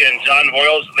Lewinsky and John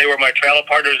Voiles. They were my travel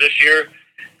partners this year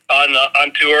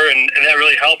on tour, and that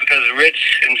really helped because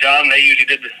Rich and John, they usually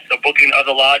did the booking of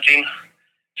the lodging,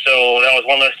 so that was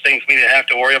one less thing for me to have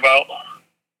to worry about.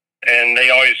 And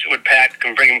they always would pack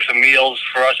and bring some meals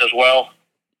for us as well.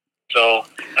 So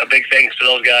a big thanks to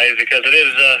those guys, because it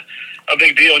is a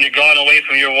big deal when you're gone away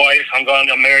from your wife. I'm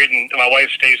married, and my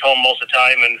wife stays home most of the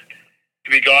time, and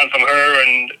to be gone from her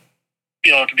and,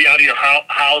 you know, to be out of your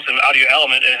house and out of your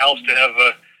element, it helps to have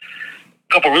a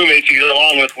couple roommates you get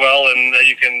along with well, and that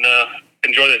you can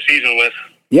enjoy the season with.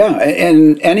 Yeah,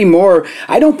 and anymore,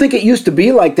 I don't think it used to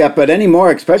be like that, but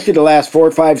anymore, especially the last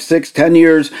 4, 5, 6, 10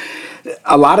 years,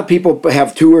 a lot of people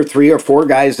have 2 or 3 or 4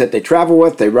 guys that they travel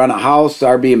with. They run a house,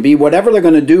 Airbnb, whatever they're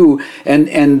going to do,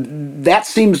 and that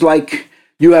seems like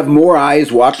you have more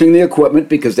eyes watching the equipment,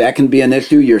 because that can be an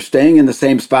issue. You're staying in the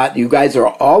same spot. You guys are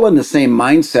all in the same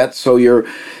mindset, so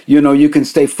you can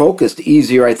stay focused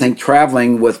easier, I think,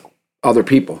 traveling with other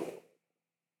people.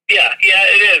 Yeah,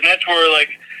 it is. And that's where, like,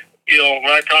 you know,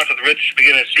 when I talked with Rich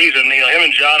beginning of the season, you know, him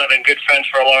and John have been good friends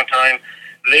for a long time.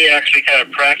 They actually kind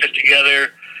of practice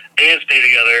together and stay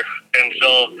together. And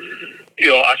so, you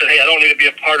know, I said, hey, I don't need to be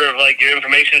a part of, like, your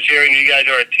information sharing. You guys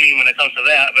are a team when it comes to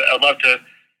that, but I'd love to,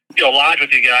 you know, lodge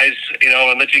with you guys, you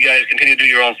know, and let you guys continue to do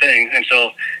your own thing. And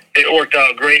so it worked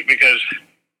out great, because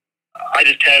I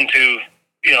just tend to,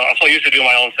 you know, I'm so used to doing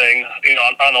my own thing, you know,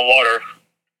 on the water.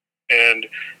 And,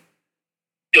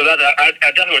 you know, I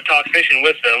definitely would talk fishing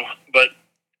with them, but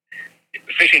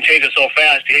fishing changes so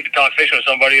fast. You hate to talk fishing with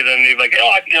somebody, and then you're like,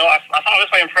 oh, I thought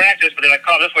this way in practice, but then I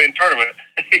caught this way in tournament.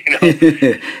 You know?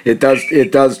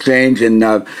 It does change.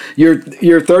 And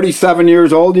you're 37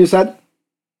 years old, you said?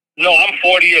 No, I'm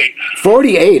 48.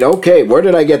 48, okay. Where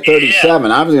did I get 37?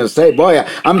 Yeah. I was going to say, boy,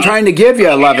 I'm trying to give you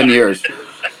 11 years.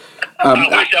 I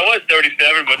wish I was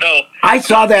 37, but no. I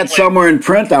saw that somewhere in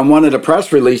print on one of the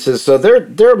press releases, so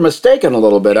they're mistaken a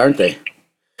little bit, aren't they?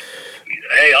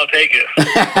 Hey, I'll take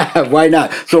it. Why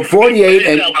not? So 48,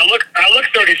 and I look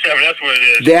 37. That's what it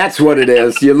is. That's what it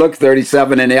is. You look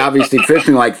 37, and obviously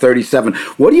fishing like 37.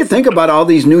 What do you think about all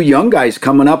these new young guys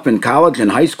coming up in college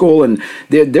and high school? And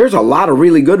there's a lot of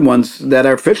really good ones that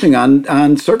are fishing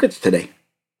on circuits today.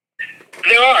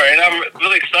 There are, and I'm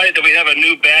really excited that we have a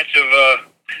new batch of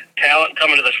talent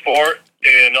coming to the sport,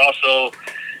 and also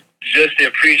just the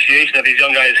appreciation that these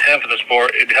young guys have for the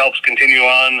sport. It helps continue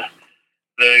on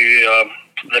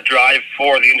the drive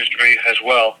for the industry as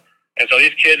well. And so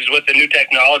these kids with the new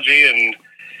technology and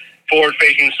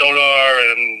forward-facing sonar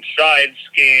and side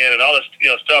scan and all this, you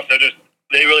know, stuff,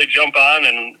 they really jump on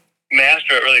and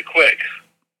master it really quick.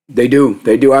 They do.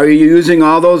 Are you using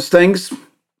all those things?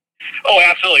 Oh,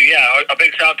 absolutely, yeah. A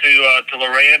big shout to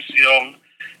Lawrence. You know,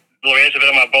 Lawrence has been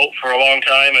on my boat for a long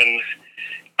time, and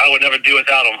I would never do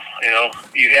without them. You know,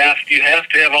 you have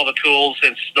to have all the tools.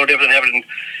 It's no different than having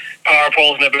power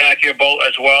poles in the back of your boat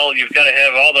as well. You've got to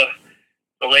have all the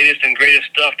latest and greatest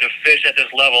stuff to fish at this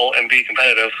level and be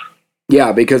competitive.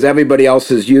 Yeah, because everybody else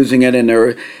is using it, and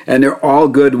they're all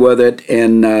good with it.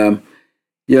 And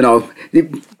you know,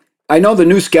 I know the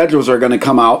new schedules are going to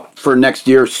come out for next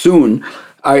year soon.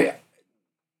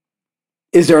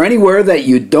 Is there anywhere that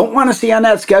you don't want to see on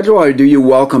that schedule, or do you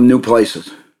welcome new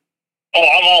places? Oh,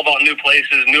 I'm all about new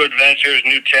places, new adventures,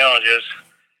 new challenges.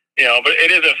 But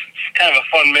it is a kind of a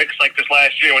fun mix like this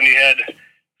last year when you had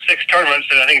 6 tournaments,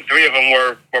 and I think 3 of them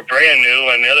were brand new,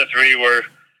 and the other 3 were,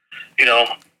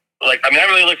 I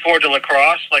really look forward to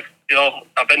lacrosse.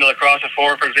 I've been to lacrosse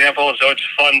before, for example, so it's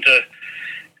fun to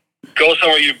go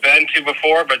somewhere you've been to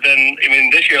before. But then,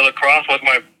 this year lacrosse was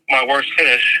my worst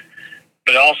finish,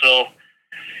 but also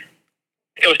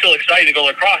it was still exciting to go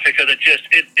lacrosse because it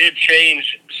did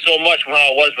change so much from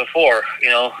how it was before,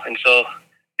 and so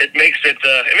it makes it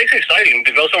exciting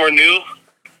to go somewhere new,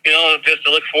 just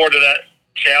to look forward to that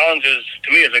challenge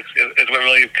to me is what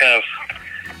really kind of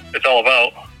it's all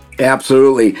about.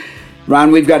 Absolutely.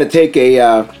 Ron, we've got to take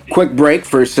a quick break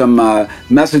for some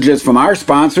messages from our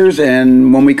sponsors,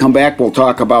 and when we come back, we'll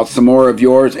talk about some more of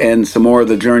yours and some more of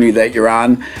the journey that you're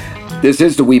on. This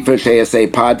is the WeFishASA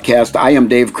podcast. I am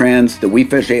Dave Kranz. The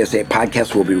WeFishASA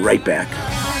podcast will be right back.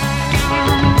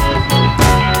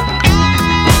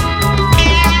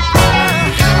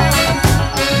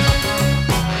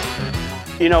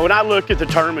 When I look at the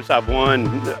tournaments I've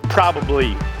won,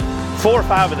 probably 4 or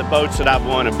 5 of the boats that I've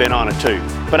won have been on a tube.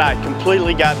 But I'd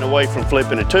completely gotten away from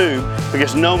flipping a tube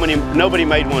because nobody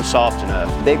made one soft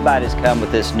enough. Big Bite has come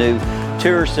with this new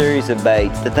tour series of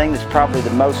baits. The thing that's probably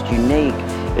the most unique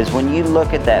is when you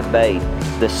look at that bait,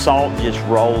 the salt just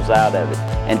rolls out of it.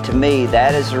 And to me,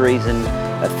 that is the reason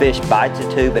a fish bites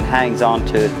a tube and hangs on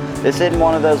to it. This isn't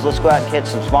one of those let's go out and catch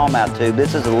some smallmouth tube.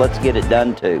 This is a let's get it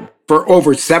done tube. For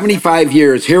over 75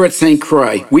 years here at St.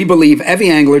 Croix, we believe every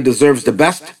angler deserves the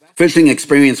best fishing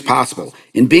experience possible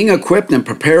in being equipped and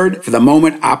prepared for the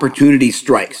moment opportunity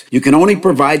strikes. You can only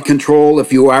provide control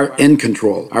if you are in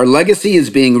control. Our legacy is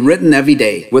being written every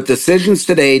day, with decisions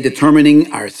today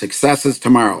determining our successes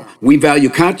tomorrow. We value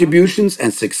contributions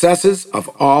and successes of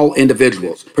all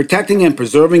individuals, protecting and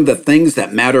preserving the things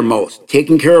that matter most,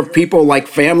 taking care of people like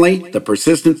family, the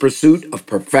persistent pursuit of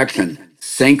perfection.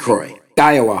 St. Croix,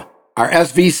 Iowa. Our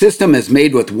SV system is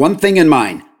made with one thing in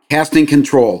mind: casting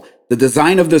control. The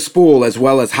design of the spool, as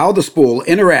well as how the spool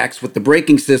interacts with the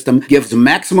braking system, gives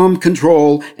maximum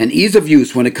control and ease of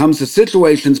use when it comes to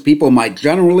situations people might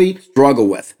generally struggle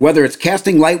with. Whether it's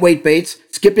casting lightweight baits,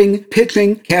 skipping,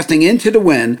 pitching, casting into the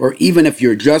wind, or even if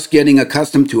you're just getting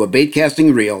accustomed to a bait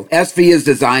casting reel, SV is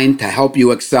designed to help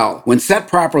you excel. When set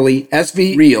properly,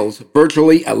 SV reels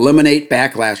virtually eliminate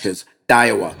backlashes.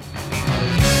 Iowa.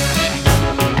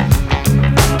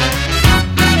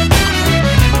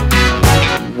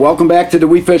 Welcome back to the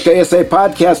WeFishASA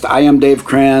podcast. I am Dave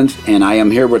Kranz, and I am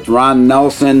here with Ron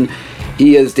Nelson.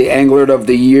 He is the Angler of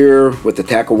the Year with the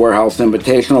Tackle Warehouse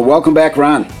Invitational. Welcome back,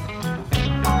 Ron.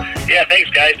 Yeah, thanks,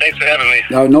 guys. Thanks for having me.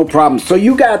 No problem. So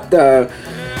you got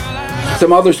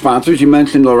some other sponsors. You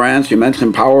mentioned Lowrance. You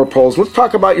mentioned Power Poles. Let's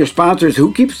talk about your sponsors.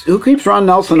 Who keeps Ron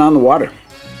Nelson on the water?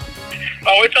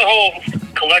 Oh, it's a whole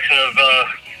collection of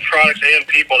products and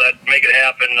people that make it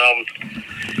happen.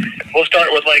 We'll start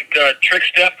with Trick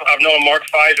Step. I've known Mark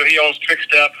Pfizer. He owns Trick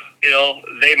Step.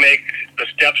 They make the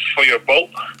steps for your boat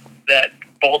that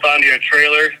bolt onto your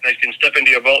trailer. They can step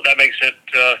into your boat. That makes it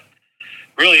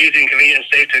really easy and convenient and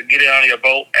safe to get it onto your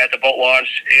boat at the boat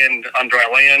launch and on dry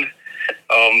land.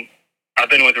 I've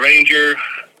been with Ranger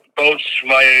boats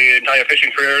my entire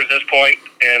fishing career at this point,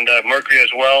 and Mercury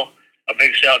as well. A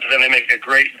big shout out to them. They make a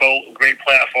great boat, great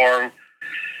platform.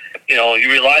 You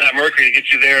rely on Mercury to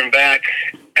get you there and back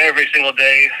every single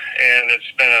day, and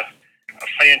it's been a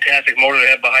fantastic motor to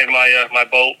have behind my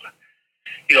boat.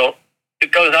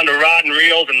 It comes down to rod and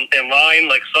reels and line.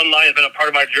 Like Sunline has been a part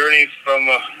of my journey from,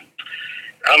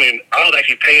 I was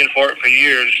actually paying for it for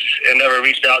years and never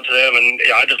reached out to them, and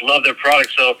I just love their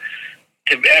product. So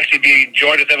to actually be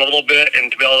joined with them a little bit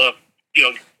and to be able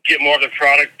to, get more of the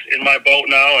product in my boat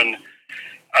now, and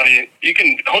you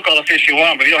can hook all the fish you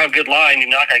want, but if you don't have good line, you're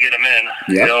not going to get them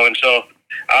in. Yep. And so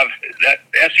that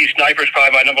FC Sniper is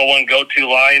probably my number one go-to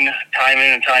line, time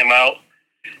in and time out.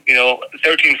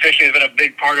 13 Fishing has been a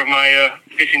big part of my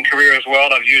fishing career as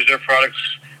well. I've used their products,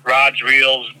 rods,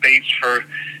 reels, baits for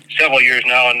several years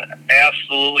now, and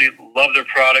absolutely love their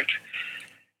product.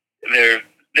 They're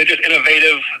just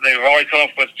innovative. They've always come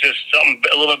up with just something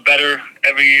a little bit better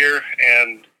every year,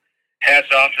 and hats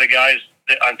off to the guys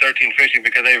on 13 Fishing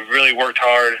because they've really worked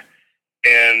hard,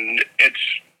 and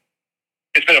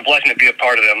it's been a blessing to be a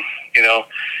part of them.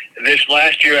 This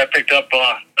last year I picked up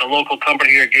a local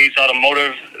company here, Gates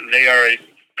Automotive. They are a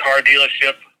car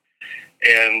dealership,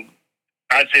 and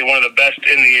I'd say one of the best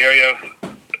in the area,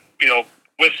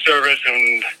 with service,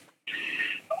 and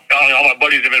all my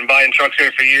buddies have been buying trucks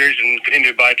here for years and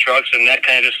continue to buy trucks, and that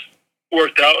kind of just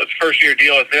worked out. It's a first year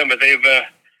deal with them, but they've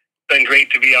been great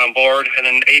to be on board. And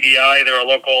then ADI, they're a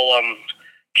local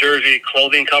jersey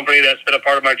clothing company that's been a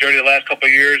part of my journey the last couple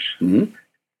of years. Mm-hmm.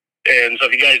 And so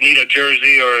if you guys need a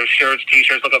jersey or shirts,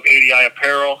 T-shirts, look up ADI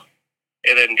Apparel.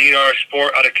 And then DNR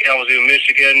Sport out of Kalamazoo,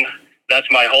 Michigan. That's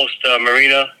my host,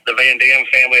 Marina, the Van Dam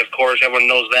family, of course. Everyone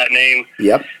knows that name.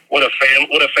 Yep. What a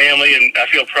family, and I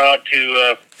feel proud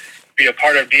to be a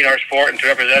part of DNR Sport and to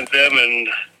represent them and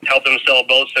help them sell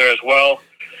boats there as well.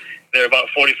 They're about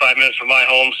 45 minutes from my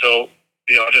home, so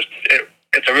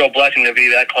it's a real blessing to be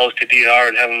that close to DNR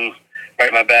and have them right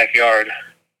in my backyard.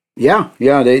 Yeah,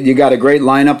 you got a great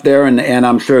lineup there, and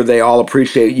I'm sure they all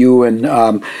appreciate you, and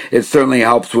it certainly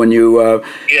helps when you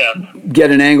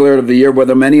get an Angler of the Year with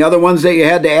them. Any other ones that you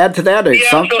had to add to that? I mean,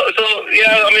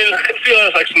 I feel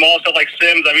it's like small stuff like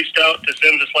Sims. I reached out to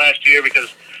Sims this last year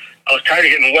because I was tired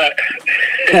of getting wet.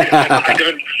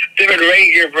 different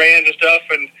rain gear brands and stuff,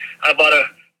 and I bought a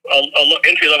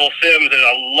entry-level Sims, and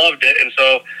I loved it, and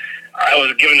so I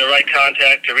was given the right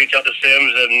contact to reach out to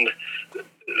Sims, and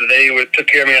they took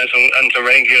care of me on some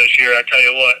rain gear this year. I tell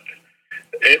you what,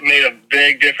 it made a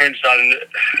big difference on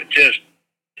just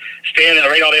staying in the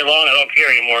rain all day long. I don't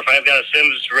care anymore. If I've got a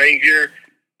Sims rain gear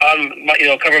on,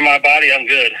 covering my body, I'm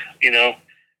good.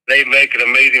 They make an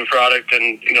amazing product,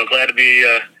 and glad to be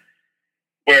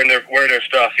wearing their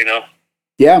stuff.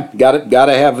 Yeah, got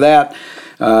to have that.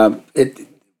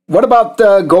 What about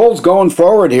goals going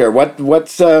forward here?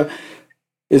 What's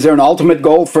is there an ultimate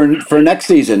goal for next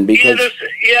season? Because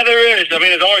there is. I mean,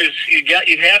 there's always you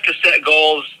have to set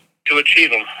goals to achieve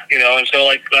them. And so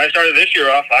like when I started this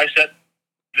year off, I set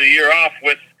the year off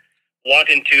with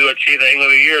wanting to achieve the Angler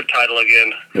of the Year title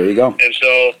again. There you go. And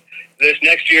so this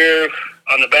next year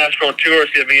on the Bass Pro Tour,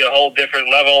 it's going to be a whole different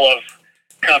level of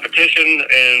competition,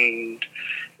 and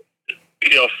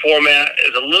format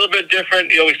is a little bit different.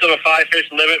 We still have a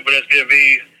 5-fish limit, but it's going to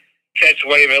be catch,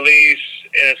 weigh, release,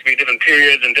 and it's going to be different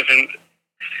periods and different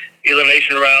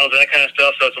elimination rounds and that kind of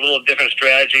stuff. So it's a little different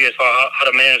strategy as far as how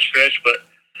to manage fish. But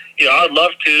I'd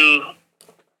love to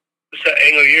set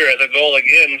Angler Year as a goal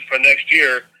again for next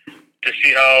year to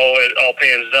see how it all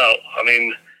pans out. I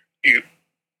mean,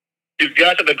 you've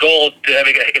got to have the goal to have.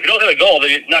 If you don't have a goal,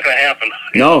 then it's not going to happen.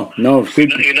 No.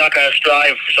 You're not going to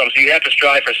strive for something. So you have to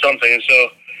strive for something. And so,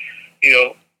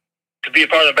 to be a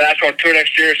part of the Bass Pro Tour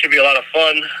next year should be a lot of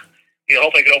fun.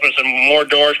 Hopefully, I can open some more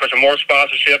doors for some more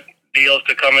sponsorship deals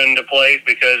to come into place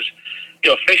because,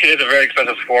 fishing is a very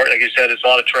expensive sport. Like you said, it's a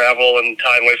lot of travel and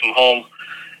time away from home.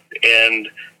 And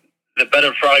the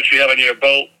better products you have on your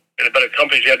boat and the better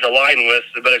companies you have to align with,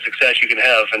 the better success you can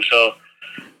have. And so,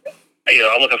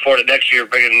 I'm looking forward to next year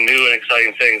bringing new and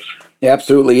exciting things.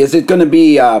 Absolutely. Is it going to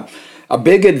be a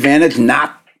big advantage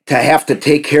not to have to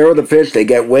take care of the fish? They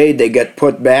get weighed, they get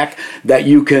put back, that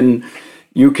you can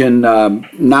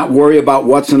not worry about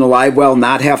what's in the live well,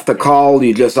 not have to call.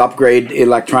 You just upgrade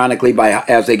electronically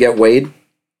as they get weighed.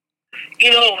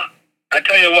 I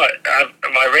tell you what,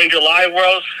 my Ranger live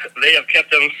wells, they have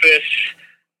kept them fish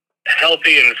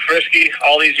healthy and frisky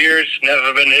all these years.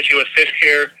 Never been an issue with fish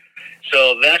care,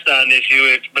 so that's not an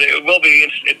issue. But it will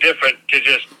be different to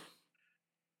just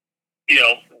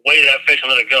weigh that fish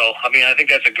and let it go. I mean, I think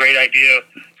that's a great idea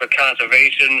for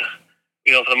conservation.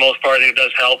 For the most part, I think it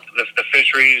does help the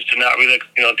fisheries to not really,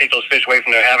 take those fish away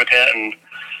from their habitat and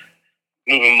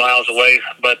move them miles away.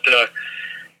 But,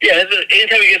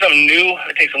 anytime you get something new,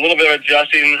 it takes a little bit of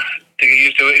adjusting to get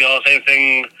used to it. Same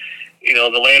thing,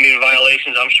 the landing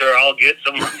violations. I'm sure I'll get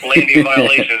some landing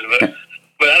violations,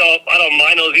 but I don't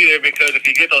mind those either because if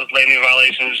you get those landing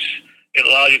violations, it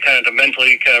allows you kind of to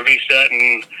mentally kind of reset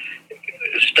and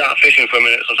stop fishing for a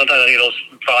minute. So sometimes I think those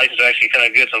violations are actually kind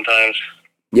of good sometimes.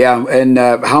 Yeah, and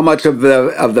how much of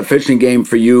the fishing game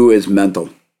for you is mental?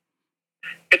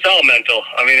 It's all mental.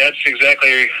 I mean, that's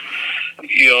exactly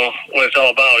what it's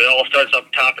all about. It all starts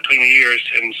up top between the ears,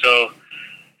 and so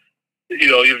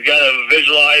you've got to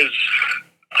visualize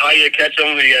how you catch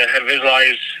them. You got to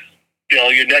visualize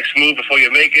your next move before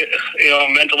you make it.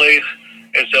 Mentally,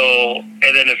 and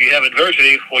then if you have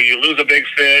adversity, where you lose a big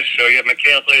fish or you have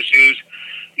mechanical issues,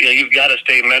 you've got to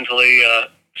stay mentally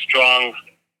strong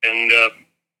and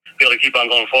be able to keep on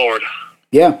going forward.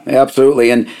 Yeah, absolutely,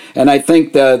 and I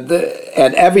think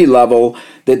at every level,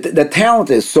 the talent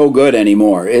is so good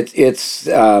anymore. It's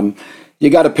you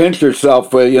got to pinch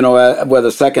yourself with with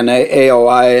a second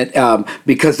AOI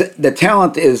because the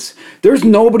talent is, there's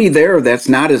nobody there that's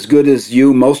not as good as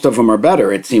you. Most of them are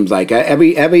better. It seems like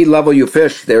every level you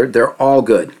fish, they're all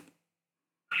good.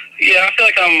 Yeah, I feel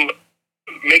like I'm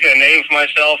making a name for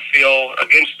myself.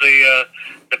 Against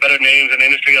the better names in the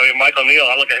industry. I mean, Michael Neal,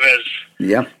 I look at him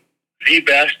as the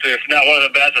best, if not one of the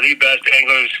best, or the best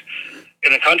anglers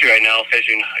in the country right now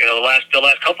fishing. The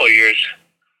last couple of years,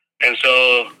 And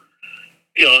so,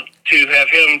 to have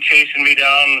him chasing me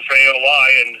down for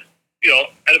AOY, and, it'd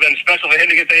have been special for him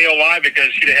to get the AOY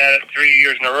because he'd have had it 3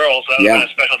 years in a row, so that would have been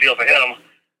a special deal for him.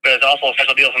 But it's also a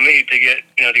special deal for me to get,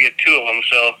 to get two of them.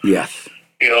 So, yes.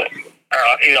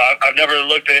 I've never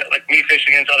looked at like me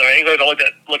fishing against other anglers. I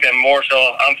look at more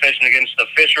so I'm fishing against the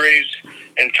fisheries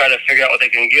and try to figure out what they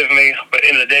can give me. But at the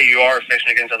end of the day, you are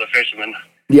fishing against other fishermen.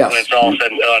 Yes. When it's all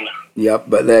said and done. Yep,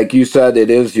 but like you said,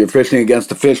 you're fishing against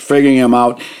the fish, figuring them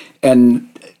out. And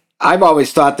I've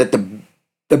always thought that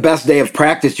the best day of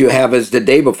practice you have is the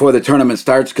day before the tournament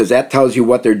starts, because that tells you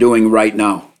what they're doing right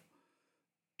now.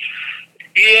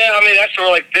 Yeah, that's where,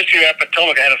 like, this year at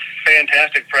Potomac, I had a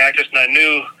fantastic practice, and I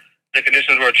knew the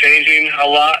conditions were changing a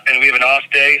lot, and we have an off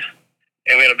day,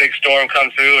 and we had a big storm come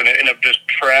through, and it ended up just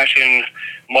trashing,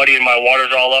 muddying my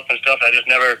waters all up and stuff. I just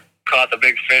never caught the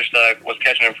big fish that I was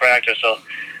catching in practice. So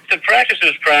the practice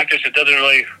is practice. It doesn't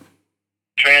really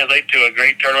translate to a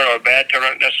great tournament or a bad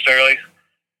tournament necessarily.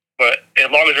 But as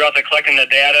long as you're out there collecting the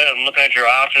data and looking at your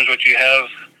options, which you have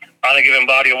on a given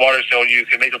body of water, so you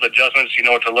can make those adjustments, you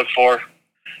know what to look for,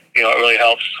 it really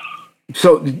helps.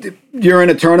 So you're in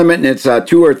a tournament and it's a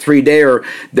 2 or 3 day, or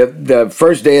the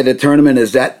first day of the tournament,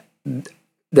 is that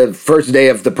the first day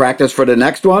of the practice for the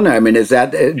next one? Is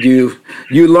that,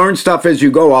 you learn stuff as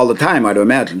you go all the time, I'd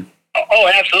imagine.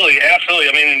 Oh, absolutely.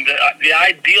 The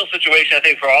ideal situation, I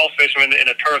think, for all fishermen in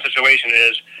a tournament situation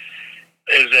is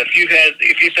if you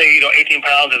say, 18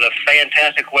 pounds is a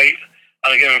fantastic weight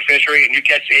on a given fishery, and you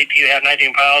catch 18.5,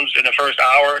 19 pounds in the first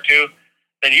hour or two,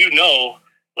 then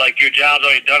like, your job's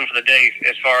already done for the day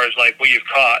as far as, like, what you've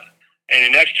caught. And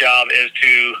your next job is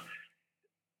to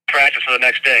practice for the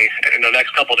next day and the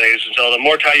next couple of days. And so the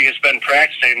more time you can spend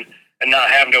practicing and not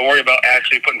having to worry about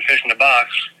actually putting fish in the box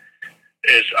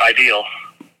is ideal.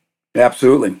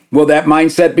 Absolutely. Will that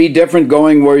mindset be different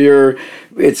going where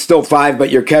it's still 5,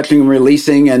 but you're catching and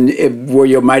releasing, and where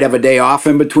you might have a day off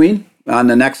in between on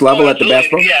the next level at the Bass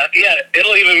Pro? Yeah.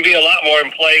 It'll even be a lot more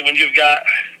in play when you've got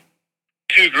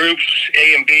 2 groups,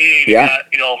 A and B, you got,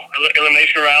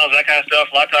 elimination rounds, that kind of stuff.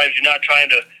 A lot of times you're not trying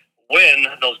to win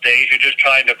those days, you're just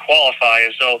trying to qualify.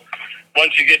 And so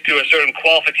once you get to a certain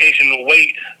qualification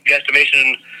weight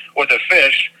guesstimation with a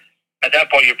fish, at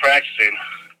that point you're practicing.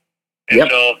 And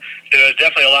so there's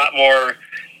definitely a lot more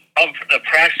of the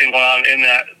practicing going on in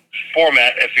that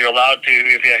format if you're allowed to,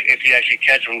 if you actually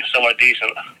catch them somewhat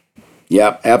decent.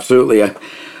 Yeah, absolutely.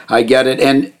 I get it.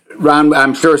 And Ron,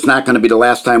 I'm sure it's not going to be the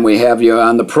last time we have you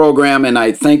on the program, and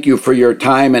I thank you for your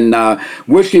time and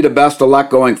wish you the best of luck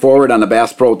going forward on the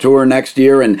Bass Pro Tour next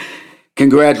year, and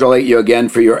congratulate you again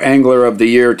for your Angler of the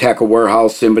Year Tackle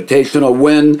Warehouse Invitational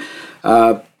win.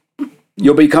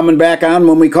 You'll be coming back on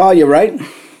when we call you, right?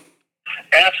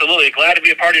 Absolutely. Glad to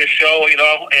be a part of your show, and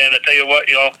I tell you what,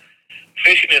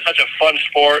 fishing is such a fun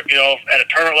sport, at a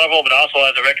tournament level, but also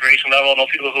at the recreation level. And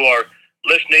those people who are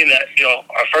listening that,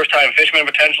 are first-time fishermen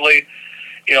potentially,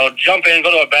 jump in, go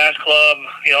to a bass club,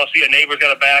 see a neighbor's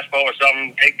got a bass boat or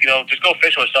something, just go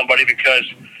fishing with somebody, because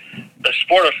the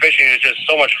sport of fishing is just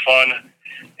so much fun,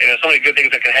 and there's so many good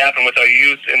things that can happen with our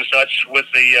youth and such, with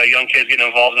the young kids getting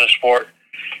involved in the sport.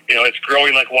 It's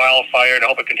growing like wildfire, and I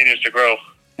hope it continues to grow.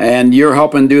 And you're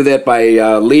helping do that by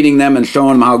leading them and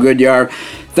showing them how good you are.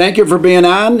 Thank you for being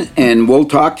on, and we'll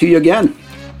talk to you again.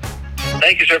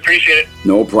 Thank you, sir. Appreciate it.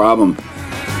 No problem.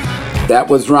 That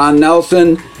was Ron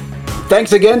Nelson.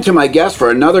 Thanks again to my guest for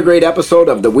another great episode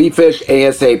of the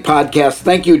WeFishASA podcast.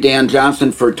 Thank you, Dan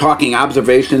Johnston, for talking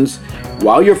observations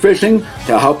while you're fishing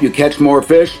to help you catch more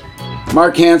fish.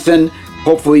 Mark Hanson,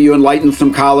 hopefully you enlighten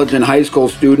some college and high school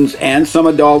students and some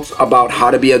adults about how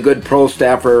to be a good pro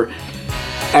staffer.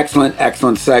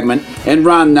 Excellent segment. And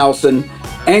Ron Nelson,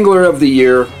 Angler of the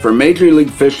Year for Major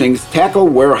League Fishing's Tackle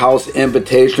Warehouse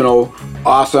Invitational.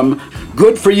 Awesome.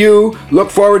 Good for you. Look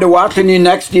forward to watching you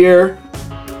next year.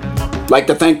 Like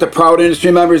to thank the proud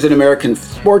industry members of the American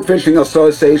Sport Fishing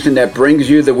Association that brings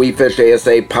you the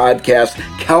WeFishASA podcast.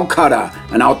 Calcutta,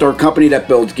 an outdoor company that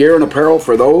builds gear and apparel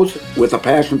for those with a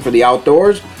passion for the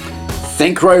outdoors.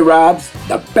 St. Croix Rods,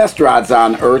 the best rods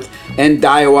on earth. And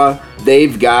Daiwa,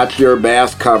 they've got your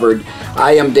bass covered.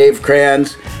 I am Dave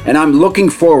Kranz, and I'm looking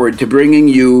forward to bringing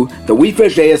you the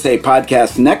WeFishASA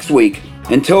podcast next week.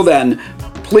 Until then,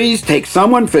 please take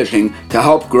someone fishing to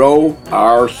help grow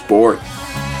our sport.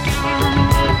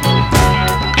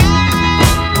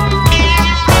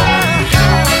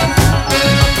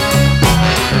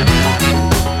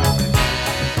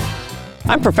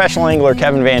 I'm professional angler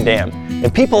Kevin Van Dam,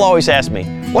 and people always ask me,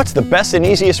 what's the best and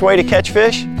easiest way to catch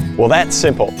fish? Well, that's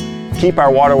simple. Keep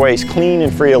our waterways clean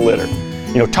and free of litter.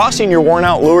 Tossing your worn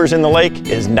out lures in the lake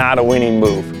is not a winning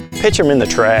move. pitch them in the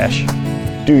trash.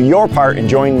 Do your part and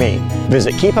join me.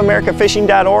 Visit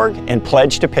keepamericafishing.org and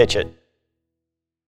pledge to pitch it.